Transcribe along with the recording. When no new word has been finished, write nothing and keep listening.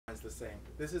same.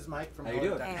 This is Mike from How you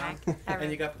doing? Hollywood.com. Hey,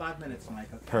 And you got 5 minutes, Mike.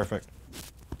 Okay? Perfect.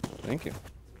 Thank you.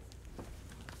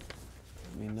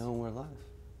 Let me know when we're live.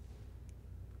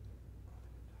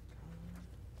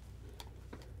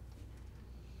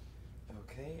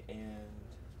 Okay, and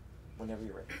whenever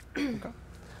you're ready. Okay.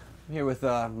 I'm here with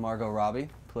Margot Robbie,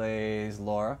 plays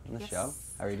Laura on the Yes. show.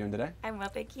 How are you doing today? I'm well,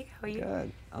 thank you. How are you?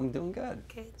 Good. I'm doing good.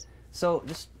 Good. So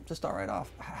just to start right off,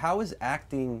 how is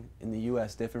acting in the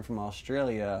U.S. different from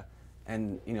Australia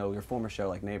and, you know, your former show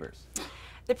like Neighbours?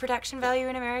 The production value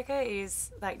in America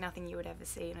is like nothing you would ever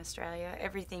see in Australia.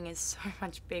 Everything is so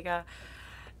much bigger.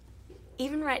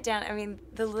 Even right down, I mean,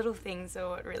 the little things are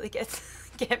what really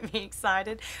get me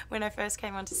excited. When I first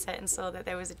came onto set and saw that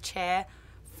there was a chair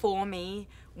for me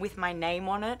with my name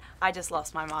on it, I just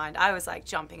lost my mind. I was like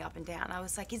jumping up and down. I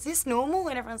was like, is this normal?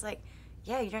 And everyone's like,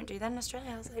 yeah, you don't do that in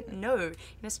Australia. I was like, no.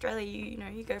 In Australia, you know,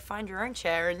 you go find your own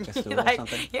chair and you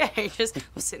like, yeah, you just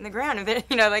sit in the ground with it.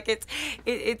 You know, like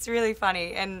it's really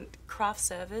funny. And craft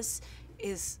service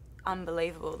is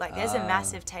unbelievable. Like there's a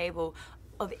massive table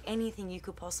of anything you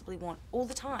could possibly want all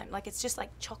the time. Like it's just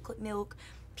like chocolate milk,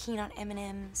 peanut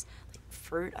M&Ms, like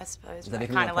fruit, I suppose. Is that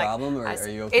becoming a problem, or are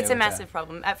you okay It's a with massive that?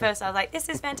 problem. At first I was like, this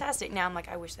is fantastic. Now I'm like,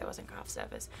 I wish there wasn't craft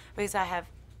service because I have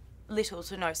little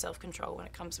to no self-control when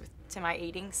it comes to my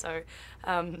eating, so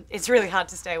it's really hard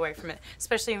to stay away from it,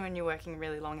 especially when you're working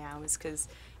really long hours, because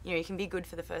you know you can be good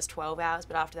for the first 12 hours,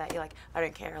 but after that you're like, I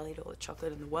don't care, I'll eat all the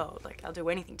chocolate in the world, like I'll do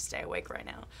anything to stay awake right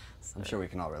now. So. I'm sure we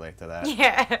can all relate to that.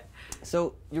 Yeah.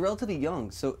 So you're relatively young,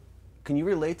 so can you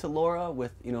relate to Laura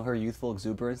with, you know, her youthful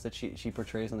exuberance that she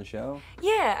portrays on the show?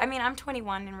 Yeah, I mean, I'm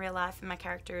 21 in real life and my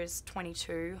character is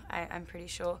 22, I'm pretty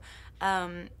sure.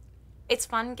 It's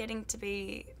fun getting to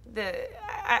be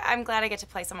I'm glad I get to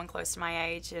play someone close to my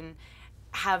age and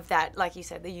have that, like you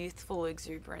said, the youthful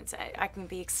exuberance. I can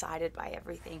be excited by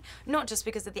everything, not just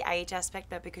because of the age aspect,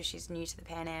 but because she's new to the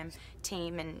Pan Am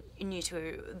team and new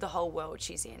to the whole world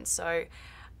she's in. So,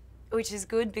 which is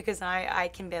good because I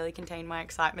can barely contain my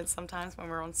excitement sometimes when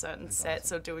we're on certain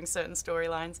sets or doing certain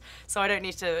storylines. So I don't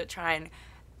need to try and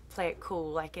play it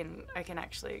cool. I can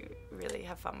actually really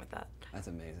have fun with that. That's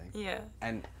amazing. Yeah.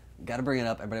 And got to bring it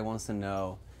up. Everybody wants to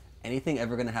know. Anything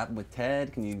ever going to happen with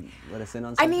Ted? Can you let us in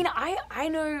on something? I mean,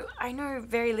 I know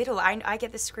very little. I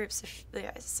get the scripts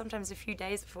sometimes a few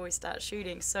days before we start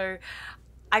shooting, so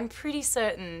I'm pretty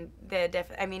certain they're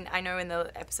definitely. I mean, I know in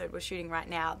the episode we're shooting right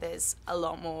now, there's a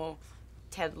lot more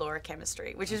Ted-Laura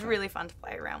chemistry, which is really fun to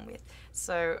play around with.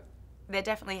 So they're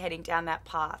definitely heading down that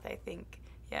path, I think.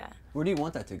 Yeah. Where do you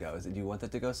want that to go? Do you want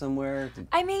that to go somewhere?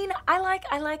 I mean, I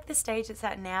like the stage it's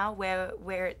at now,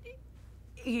 where it,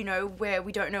 you know, where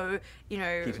we don't know, you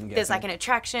know, there's like an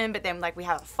attraction, but then like we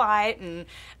have a fight,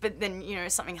 but then, you know,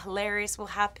 something hilarious will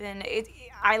happen.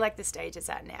 I like the stage it's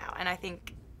at now, and I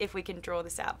think if we can draw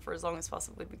this out for as long as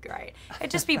possible would be great. It'd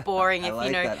just be boring if, I like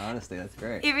you know, that, honestly, that's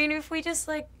great. even if we just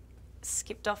like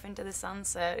skipped off into the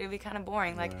sunset, it'd be kind of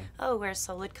boring. Like, oh, we're a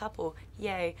solid couple,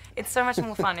 yay. It's so much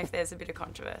more fun if there's a bit of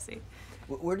controversy.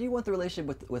 Where do you want the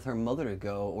relationship with her mother to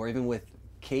go, or even with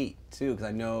Kate too? Because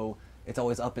I know it's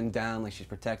always up and down, like she's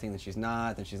protecting, then she's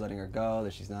not, then she's letting her go,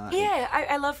 then she's not. Yeah,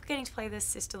 I love getting to play this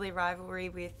sisterly rivalry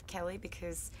with Kelly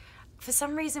because for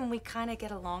some reason we kind of get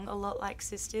along a lot like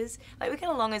sisters. Like we get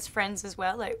along as friends as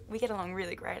well, like we get along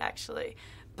really great actually.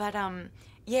 But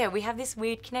yeah, we have this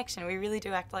weird connection. We really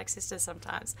do act like sisters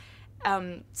sometimes.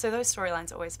 So those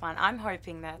storylines are always fun. I'm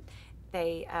hoping that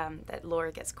that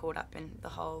Laura gets caught up in the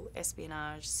whole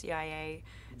espionage, CIA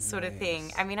sort of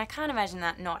thing. I mean, I can't imagine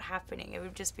that not happening. It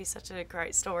would just be such a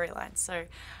great storyline. So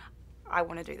I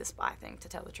want to do the spy thing, to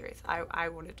tell the truth. I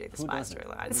want to do the spy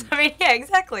storylines. I mean, yeah,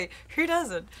 exactly. Who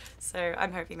doesn't? So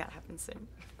I'm hoping that happens soon.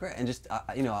 Great. And just,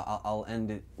 you know, I'll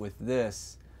end it with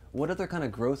this. What other kind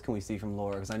of growth can we see from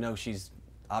Laura? Because I know she's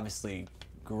obviously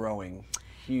growing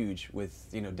huge with,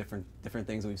 you know, different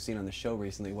things we've seen on the show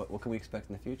recently. What can we expect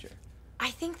in the future? I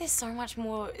think there's so much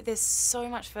more, there's so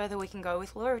much further we can go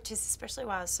with Laura, which is especially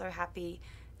why I was so happy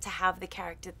to have the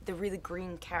character, the really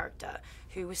green character,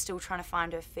 who was still trying to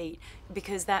find her feet,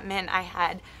 because that meant I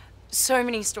had so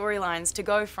many storylines to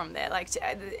go from there, like to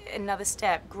another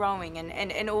step, growing,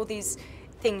 and all these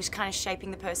things kind of shaping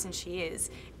the person she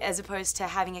is, as opposed to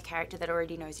having a character that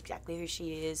already knows exactly who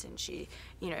she is, and she,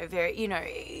 you know,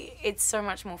 it's so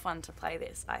much more fun to play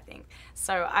this, I think.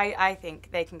 So I think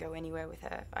they can go anywhere with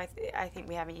her. I think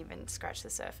we haven't even scratched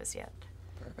the surface yet.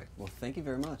 Perfect. Well, thank you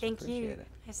very much. Thank you. Appreciate it.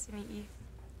 Nice to meet you.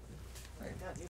 Right.